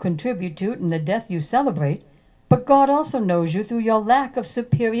death you contribute to, and the death you celebrate, but God also knows you through your lack of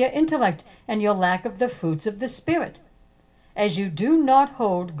superior intellect and your lack of the fruits of the Spirit. As you do not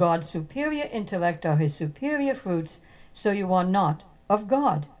hold God's superior intellect or his superior fruits, so you are not of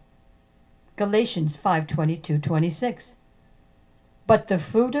God. Galatians 5:22-26. But the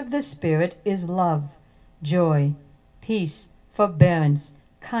fruit of the Spirit is love, joy, peace, forbearance,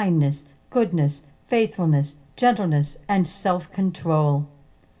 kindness, goodness, faithfulness, gentleness, and self-control.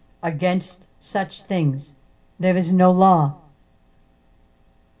 Against such things there is no law.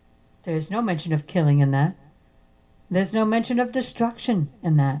 There is no mention of killing in that. There's no mention of destruction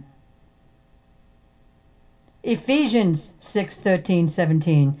in that. Ephesians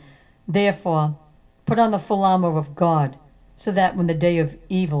 6:13-17. Therefore, put on the full armor of God, so that when the day of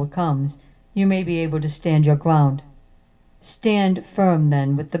evil comes, you may be able to stand your ground. Stand firm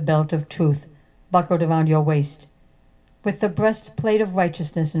then with the belt of truth buckled around your waist, with the breastplate of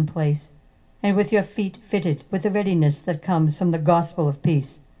righteousness in place, and with your feet fitted with the readiness that comes from the gospel of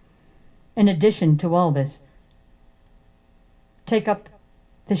peace. In addition to all this, take up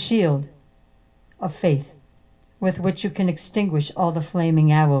the shield of faith, with which you can extinguish all the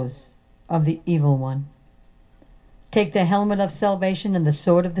flaming arrows of the evil one. Take the helmet of salvation and the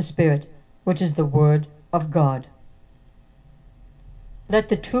sword of the Spirit, which is the word of God. Let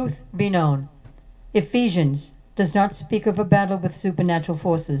the truth be known. Ephesians does not speak of a battle with supernatural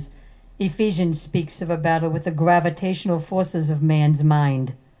forces. Ephesians speaks of a battle with the gravitational forces of man's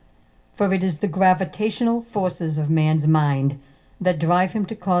mind. For it is the gravitational forces of man's mind that drive him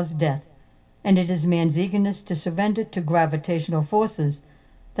to cause death, and it is man's eagerness to surrender to gravitational forces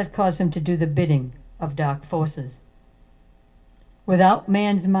that cause him to do the bidding of dark forces. Without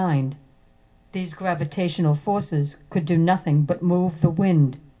man's mind, these gravitational forces could do nothing but move the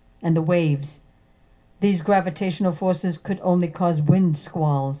wind and the waves. These gravitational forces could only cause wind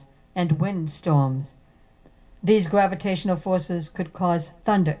squalls and wind storms. These gravitational forces could cause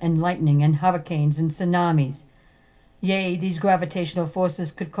thunder and lightning and hurricanes and tsunamis. Yea, these gravitational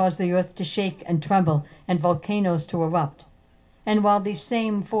forces could cause the earth to shake and tremble and volcanoes to erupt. And while these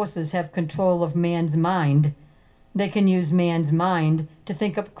same forces have control of man's mind, they can use man's mind to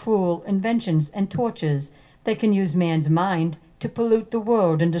think up cruel inventions and tortures. They can use man's mind to pollute the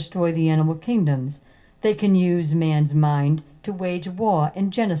world and destroy the animal kingdoms. They can use man's mind to wage war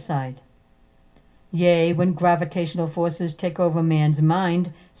and genocide. Yea, when gravitational forces take over man's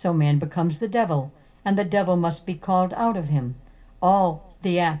mind, so man becomes the devil, and the devil must be called out of him. All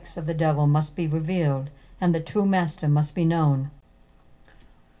the acts of the devil must be revealed, and the true master must be known.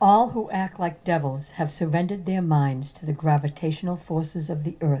 All who act like devils have surrendered their minds to the gravitational forces of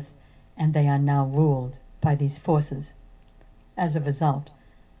the earth, and they are now ruled by these forces. As a result,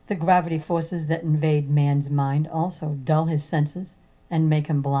 the gravity forces that invade man's mind also dull his senses and make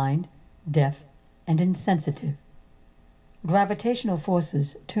him blind, deaf, and insensitive. Gravitational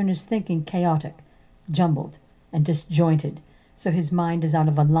forces turn his thinking chaotic, jumbled, and disjointed, so his mind is out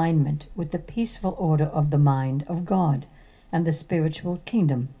of alignment with the peaceful order of the mind of God and the spiritual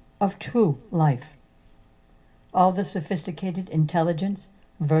kingdom of true life. All the sophisticated intelligence,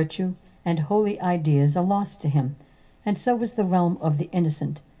 virtue, and holy ideas are lost to him, and so is the realm of the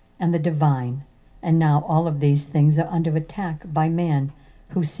innocent and the divine, and now all of these things are under attack by man,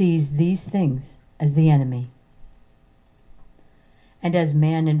 who sees these things as the enemy. And as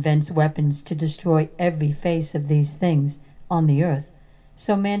man invents weapons to destroy every face of these things on the earth,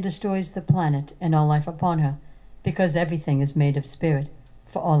 so man destroys the planet and all life upon her, because everything is made of spirit,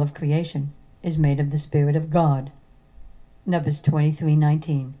 for all of creation is made of the Spirit of God. Numbers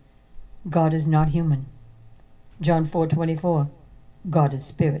 23:19. God is not human. John 4:24. God is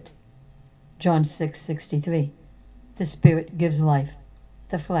spirit. John 6:63. The Spirit gives life.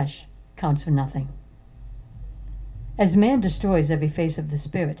 The flesh counts for nothing. As man destroys every face of the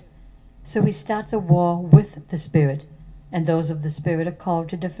Spirit, so he starts a war with the Spirit, and those of the Spirit are called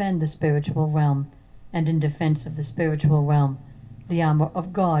to defend the spiritual realm, and in defense of the spiritual realm, the armor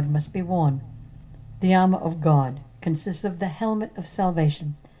of God must be worn. The armor of God consists of the helmet of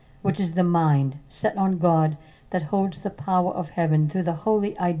salvation, which is the mind set on God that holds the power of heaven through the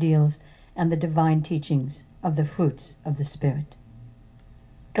holy ideals and the divine teachings of the fruits of the Spirit.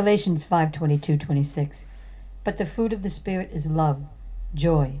 Galatians 5:22-26. But the fruit of the Spirit is love,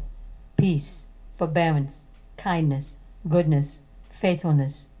 joy, peace, forbearance, kindness, goodness,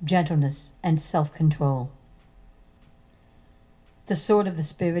 faithfulness, gentleness, and self-control. The sword of the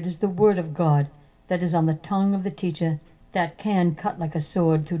Spirit is the word of God that is on the tongue of the teacher, that can cut like a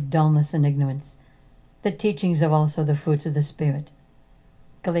sword through dullness and ignorance. The teachings are also the fruits of the Spirit.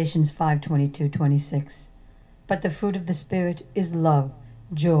 Galatians 5:22-26. But the fruit of the Spirit is love,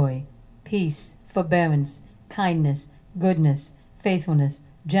 joy, peace, forbearance, kindness, goodness, faithfulness,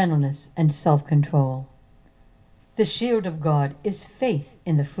 gentleness, and self-control. The shield of God is faith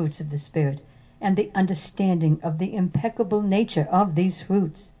in the fruits of the Spirit and the understanding of the impeccable nature of these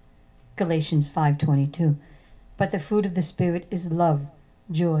fruits. Galatians 5:22. But the fruit of the Spirit is love,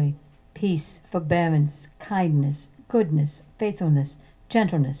 joy, peace, forbearance, kindness, goodness, faithfulness,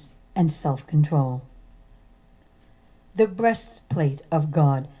 gentleness, and self-control. The breastplate of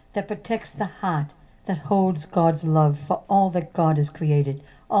God that protects the heart, that holds God's love for all that God has created,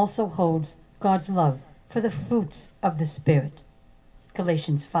 also holds God's love for the fruits of the Spirit.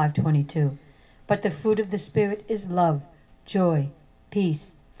 Galatians 5:22. But the fruit of the Spirit is love, joy,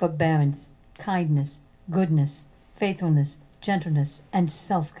 peace, forbearance, kindness, goodness, faithfulness, gentleness, and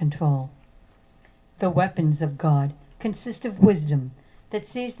self-control. The weapons of God consist of wisdom that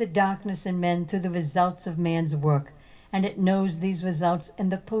sees the darkness in men through the results of man's work, and it knows these results in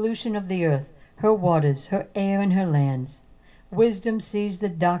the pollution of the earth, her waters, her air, and her lands. Wisdom sees the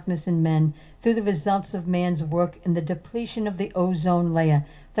darkness in men through the results of man's work in the depletion of the ozone layer,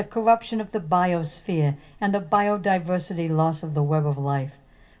 the corruption of the biosphere, and the biodiversity loss of the web of life,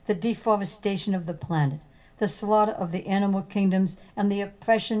 the deforestation of the planet, the slaughter of the animal kingdoms, and the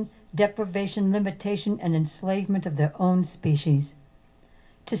oppression, deprivation, limitation, and enslavement of their own species.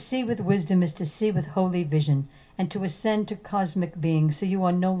 To see with wisdom is to see with holy vision, and to ascend to cosmic being, so you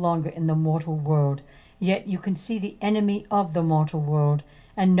are no longer in the mortal world, yet you can see the enemy of the mortal world,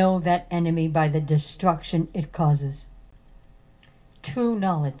 and know that enemy by the destruction it causes. True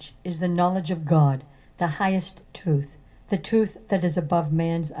knowledge is the knowledge of God, the highest truth, the truth that is above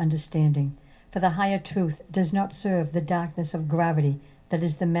man's understanding. For the higher truth does not serve the darkness of gravity that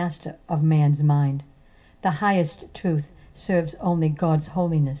is the master of man's mind. The highest truth serves only God's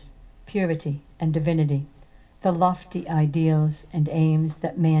holiness, purity, and divinity. The lofty ideals and aims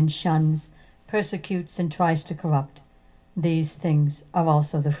that man shuns, persecutes, and tries to corrupt, these things are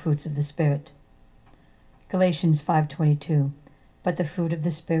also the fruits of the Spirit. Galatians 5:22. But the fruit of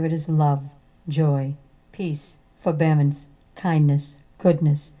the Spirit is love, joy, peace, forbearance, kindness,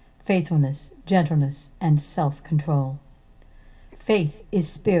 goodness, faithfulness, gentleness, and self-control. Faith is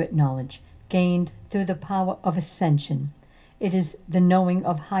spirit knowledge gained through the power of ascension. It is the knowing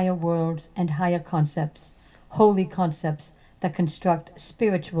of higher worlds and higher concepts, holy concepts that construct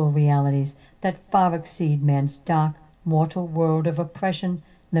spiritual realities that far exceed man's dark, mortal world of oppression,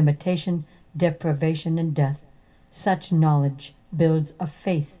 limitation, deprivation, and death. Such knowledge builds a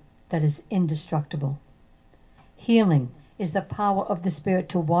faith that is indestructible. Healing is the power of the Spirit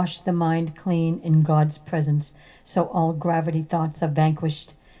to wash the mind clean in God's presence, so all gravity thoughts are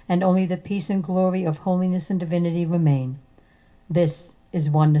vanquished, and only the peace and glory of holiness and divinity remain. This is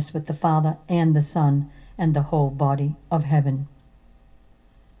oneness with the Father and the Son and the whole body of heaven.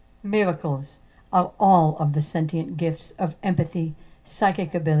 Miracles are all of the sentient gifts of empathy,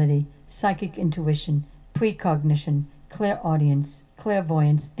 psychic ability, psychic intuition, precognition, clairaudience,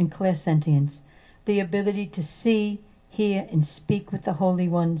 clairvoyance, and clairsentience, the ability to see, hear, and speak with the holy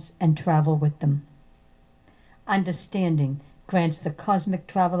ones and travel with them. Understanding grants the cosmic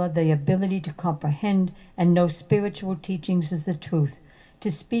traveler the ability to comprehend and know spiritual teachings as the truth, to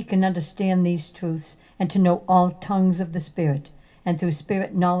speak and understand these truths, and to know all tongues of the Spirit, and through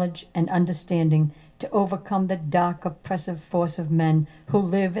spirit knowledge and understanding to overcome the dark oppressive force of men who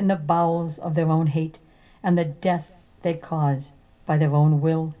live in the bowels of their own hate, and the death they cause by their own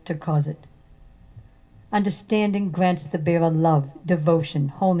will to cause it. Understanding grants the bearer love, devotion,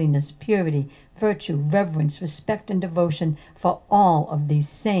 holiness, purity, virtue, reverence, respect, and devotion for all of these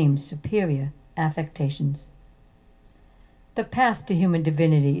same superior affectations. The path to human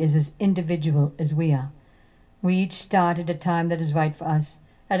divinity is as individual as we are. We each start at a time that is right for us,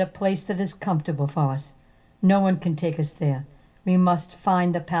 at a place that is comfortable for us. No one can take us there. We must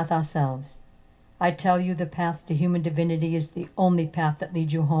find the path ourselves. I tell you, the path to human divinity is the only path that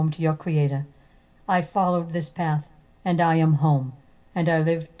leads you home to your Creator. I followed this path, and I am home, and I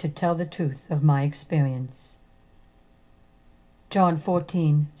live to tell the truth of my experience. John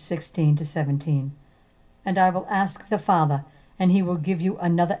 14:16-17. And I will ask the Father, and he will give you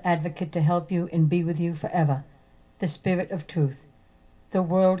another advocate to help you and be with you forever, the Spirit of truth. The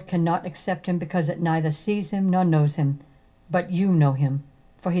world cannot accept him because it neither sees him nor knows him, but you know him,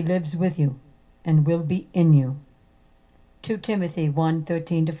 for he lives with you and will be in you. 2 Timothy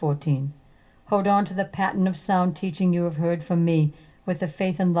 1:13-14. Hold on to the pattern of sound teaching you have heard from me with the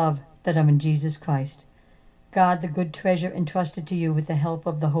faith and love that are in Jesus Christ. Guard the good treasure entrusted to you with the help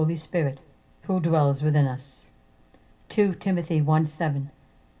of the Holy Spirit, who dwells within us. 2 Timothy 1:7.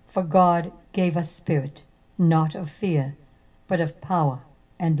 For God gave us spirit, not of fear, but of power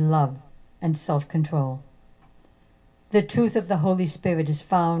and love and self-control. The truth of the Holy Spirit is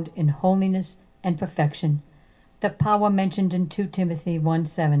found in holiness and perfection. The power mentioned in 2 Timothy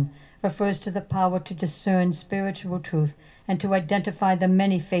 1:7 refers to the power to discern spiritual truth and to identify the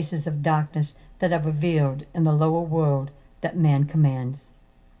many faces of darkness that are revealed in the lower world that man commands.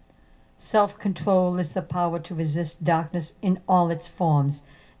 Self-control is the power to resist darkness in all its forms,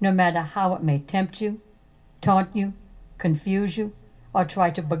 no matter how it may tempt you, taunt you, confuse you, or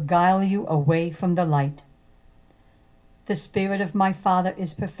try to beguile you away from the light. The Spirit of my Father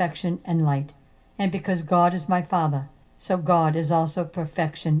is perfection and light, and because God is my Father, so God is also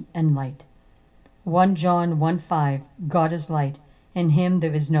perfection and light. 1 John 1:5. God is light, in him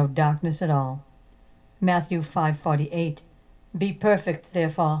there is no darkness at all. Matthew 5:48. Be perfect,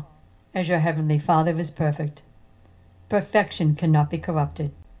 therefore, as your heavenly Father is perfect. Perfection cannot be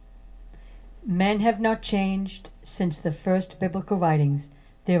corrupted. Men have not changed since the first biblical writings.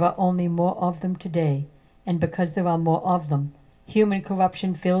 There are only more of them today, and because there are more of them, human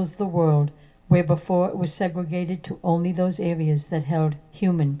corruption fills the world, where before it was segregated to only those areas that held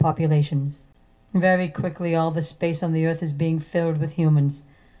human populations. Very quickly all the space on the earth is being filled with humans.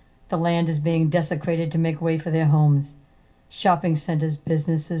 The land is being desecrated to make way for their homes. Shopping centers,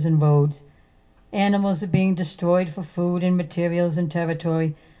 businesses, and roads. Animals are being destroyed for food and materials and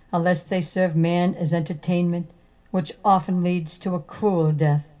territory, unless they serve man as entertainment, which often leads to a cruel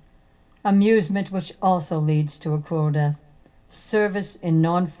death. Amusement, which also leads to a cruel death. Service in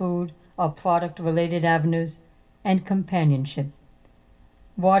non-food or product-related avenues, and companionship.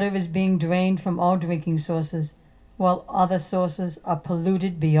 Water is being drained from all drinking sources, while other sources are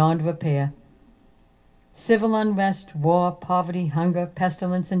polluted beyond repair. Civil unrest, war, poverty, hunger,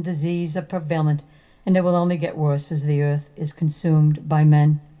 pestilence, and disease are prevalent, and it will only get worse as the earth is consumed by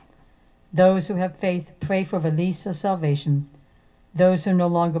men. Those who have faith pray for release or salvation. Those who no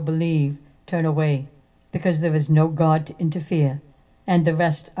longer believe turn away, because there is no God to interfere, and the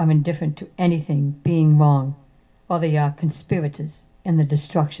rest are indifferent to anything being wrong, or they are conspirators in the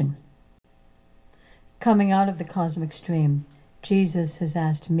destruction. Coming out of the cosmic stream, Jesus has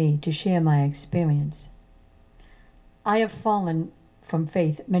asked me to share my experience. I have fallen from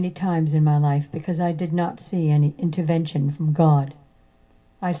faith many times in my life because I did not see any intervention from God.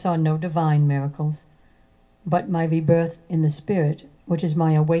 I saw no divine miracles, but my rebirth in the Spirit, which is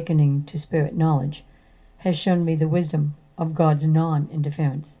my awakening to spirit knowledge, has shown me the wisdom of God's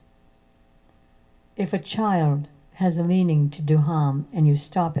non-interference. If a child has a leaning to do harm and you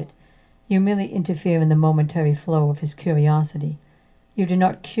stop it, you merely interfere in the momentary flow of his curiosity. You do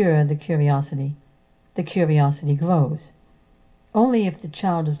not cure the curiosity. The curiosity grows. Only if the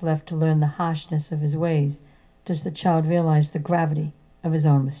child is left to learn the harshness of his ways does the child realize the gravity of his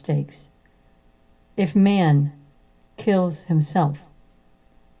own mistakes. If man kills himself,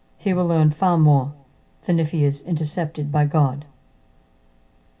 he will learn far more than if he is intercepted by God.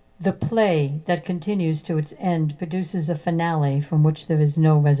 The play that continues to its end produces a finale from which there is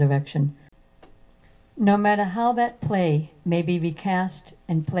no resurrection. No matter how that play may be recast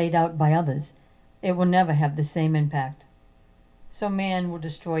and played out by others, it will never have the same impact. So man will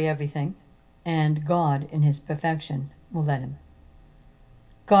destroy everything, and God, in his perfection, will let him.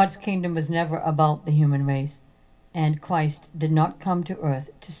 God's kingdom was never about the human race, and Christ did not come to earth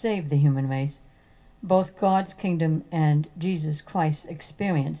to save the human race. Both God's kingdom and Jesus Christ's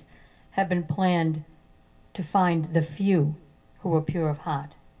experience have been planned to find the few who are pure of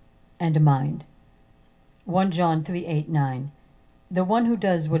heart and mind. 1 John 3:8-9. The one who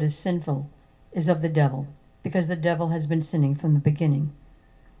does what is sinful is of the devil, because the devil has been sinning from the beginning.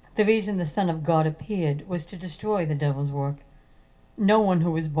 The reason the Son of God appeared was to destroy the devil's work. No one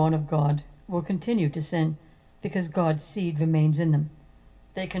who is born of God will continue to sin, because God's seed remains in them.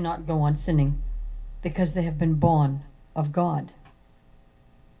 They cannot go on sinning, because they have been born of God.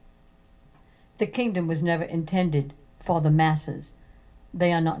 The kingdom was never intended for the masses.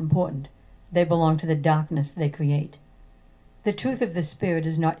 They are not important. They belong to the darkness they create. The truth of the Spirit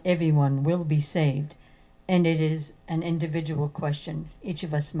is not everyone will be saved. And it is an individual question each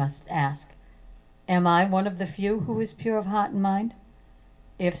of us must ask. Am I one of the few who is pure of heart and mind?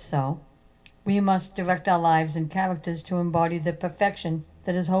 If so, we must direct our lives and characters to embody the perfection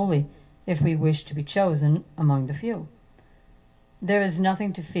that is holy if we wish to be chosen among the few. There is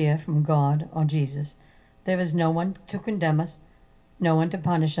nothing to fear from God or Jesus. There is no one to condemn us, no one to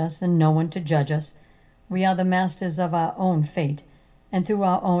punish us, and no one to judge us. We are the masters of our own fate, and through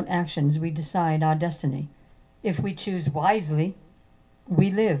our own actions we decide our destiny. If we choose wisely,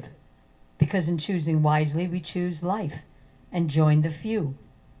 we live, because in choosing wisely we choose life and join the few,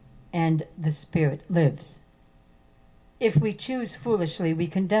 and the Spirit lives. If we choose foolishly, we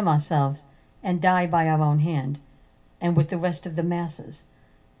condemn ourselves and die by our own hand, and with the rest of the masses,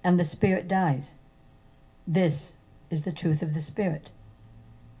 and the Spirit dies. This is the truth of the Spirit.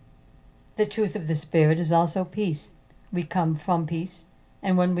 The truth of the Spirit is also peace. We come from peace,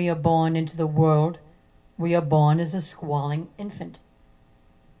 and when we are born into the world, we are born as a squalling infant.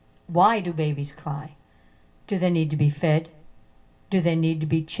 Why do babies cry? Do they need to be fed? Do they need to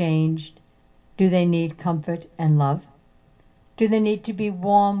be changed? Do they need comfort and love? Do they need to be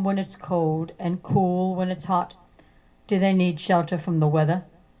warm when it's cold and cool when it's hot? Do they need shelter from the weather,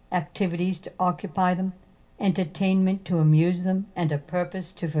 activities to occupy them, entertainment to amuse them, and a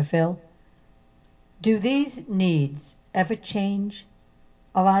purpose to fulfill? Do these needs ever change,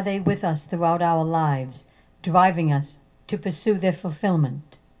 or are they with us throughout our lives, driving us to pursue their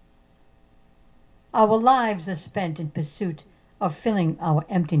fulfillment? Our lives are spent in pursuit of filling our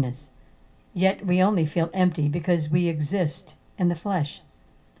emptiness, yet we only feel empty because we exist in the flesh.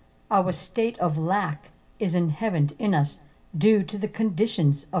 Our state of lack is inherent in us due to the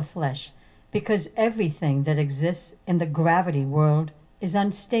conditions of flesh, because everything that exists in the gravity world is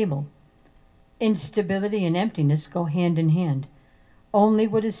unstable. Instability and emptiness go hand in hand. Only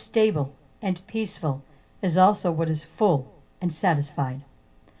what is stable and peaceful is also what is full and satisfied.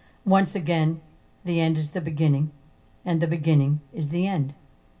 Once again, the end is the beginning, and the beginning is the end.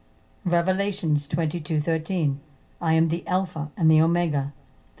 Revelations 22:13. I am the Alpha and the Omega,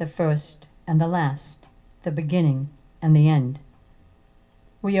 the first and the last, the beginning and the end.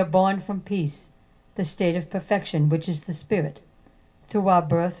 We are born from peace, the state of perfection which is the Spirit. Through our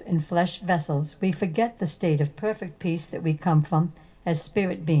birth in flesh vessels, we forget the state of perfect peace that we come from as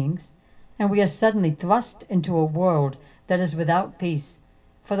spirit beings, and we are suddenly thrust into a world that is without peace,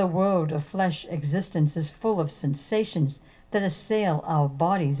 for the world of flesh existence is full of sensations that assail our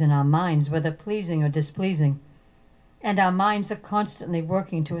bodies and our minds, whether pleasing or displeasing, and our minds are constantly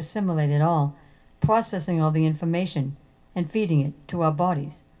working to assimilate it all, processing all the information and feeding it to our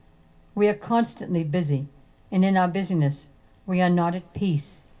bodies. We are constantly busy, and in our busyness we are not at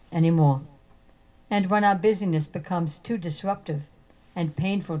peace anymore. And when our busyness becomes too disruptive and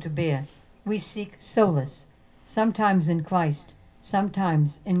painful to bear, we seek solace, sometimes in Christ,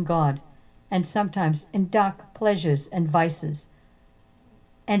 sometimes in God, and sometimes in dark pleasures and vices.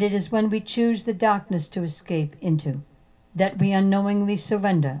 And it is when we choose the darkness to escape into that we unknowingly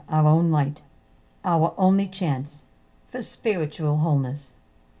surrender our own light, our only chance for spiritual wholeness.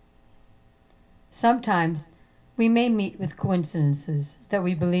 Sometimes we may meet with coincidences that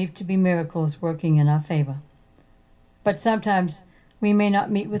we believe to be miracles working in our favor. But sometimes we may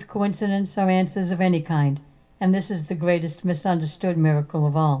not meet with coincidence or answers of any kind, and this is the greatest misunderstood miracle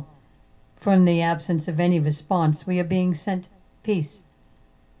of all. For in the absence of any response, we are being sent peace,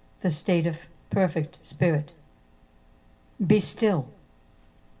 the state of perfect spirit. Be still.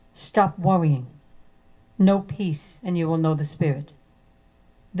 Stop worrying. Know peace, and you will know the Spirit.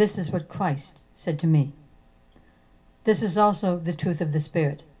 This is what Christ said to me. This is also the truth of the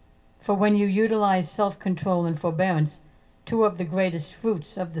Spirit. For when you utilize self-control and forbearance, two of the greatest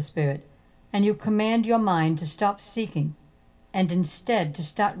fruits of the Spirit, and you command your mind to stop seeking and instead to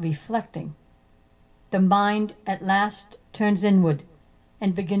start reflecting, the mind at last turns inward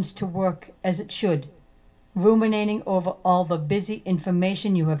and begins to work as it should, ruminating over all the busy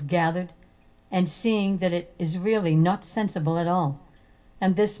information you have gathered and seeing that it is really not sensible at all.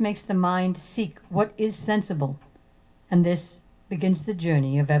 And this makes the mind seek what is sensible, and this begins the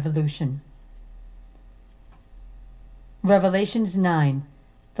journey of evolution. Revelations 9.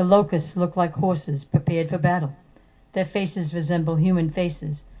 The locusts look like horses prepared for battle. Their faces resemble human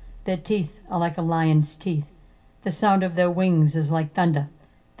faces. Their teeth are like a lion's teeth. The sound of their wings is like thunder.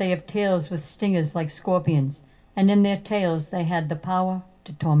 They have tails with stingers like scorpions, and in their tails they had the power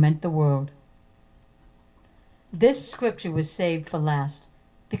to torment the world. This scripture was saved for last,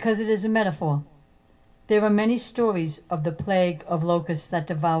 because it is a metaphor. There are many stories of the plague of locusts that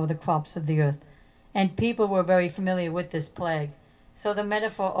devour the crops of the earth, and people were very familiar with this plague, So the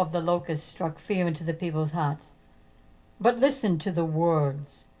metaphor of the locust struck fear into the people's hearts. But listen to the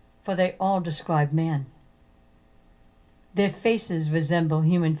words, for they all describe man. Their faces resemble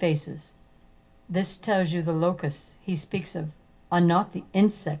human faces. This tells you the locusts he speaks of are not the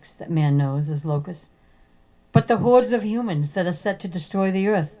insects that man knows as locusts, but the hordes of humans that are set to destroy the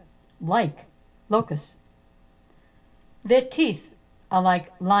earth, like locusts. Their teeth are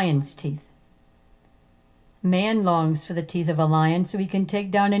like lion's teeth. Man longs for the teeth of a lion so he can take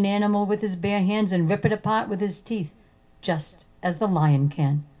down an animal with his bare hands and rip it apart with his teeth, just as the lion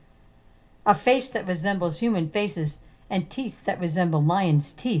can. A face that resembles human faces and teeth that resemble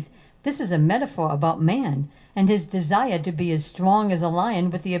lion's teeth. This is a metaphor about man and his desire to be as strong as a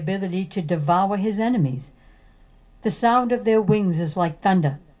lion with the ability to devour his enemies. The sound of their wings is like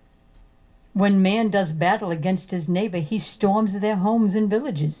thunder. When man does battle against his neighbor, he storms their homes and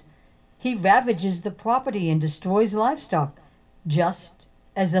villages. He ravages the property and destroys livestock, just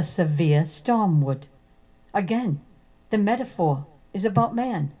as a severe storm would. Again, the metaphor is about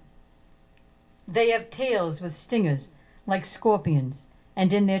man. They have tails with stingers, like scorpions,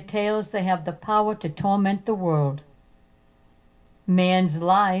 and in their tails they have the power to torment the world. Man's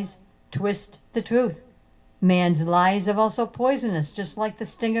lies twist the truth. Man's lies are also poisonous, just like the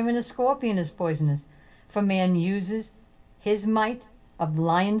stinger in a scorpion is poisonous. For man uses his might of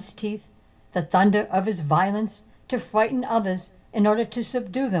lion's teeth, the thunder of his violence, to frighten others in order to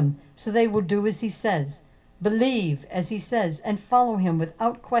subdue them, so they will do as he says, believe as he says, and follow him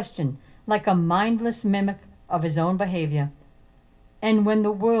without question, like a mindless mimic of his own behavior. And when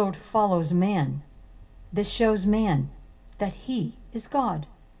the world follows man, this shows man that he is God.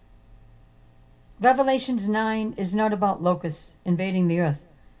 Revelations 9 is not about locusts invading the earth.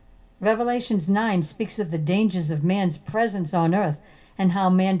 Revelations 9 speaks of the dangers of man's presence on earth and how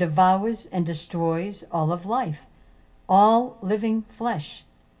man devours and destroys all of life, all living flesh,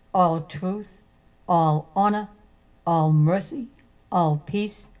 all truth, all honor, all mercy, all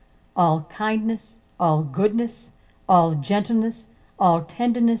peace, all kindness, all goodness, all gentleness, all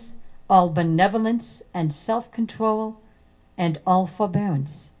tenderness, all benevolence and self-control, and all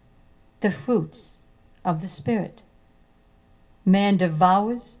forbearance, the fruits of the Spirit. Man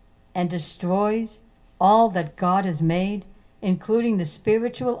devours and destroys all that God has made, including the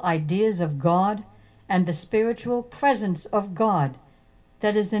spiritual ideas of God and the spiritual presence of God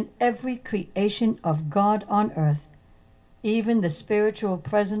that is in every creation of God on earth, even the spiritual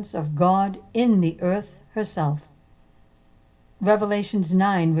presence of God in the earth herself. Revelations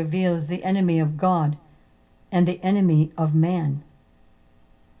 9 reveals the enemy of God and the enemy of man.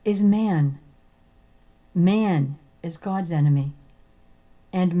 Is man. Man is God's enemy,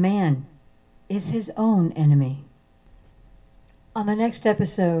 and man is his own enemy. On the next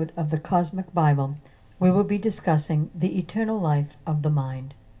episode of the Cosmic Bible, we will be discussing the eternal life of the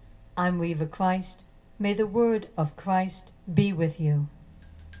mind. I'm Reva Christ. May the word of Christ be with you.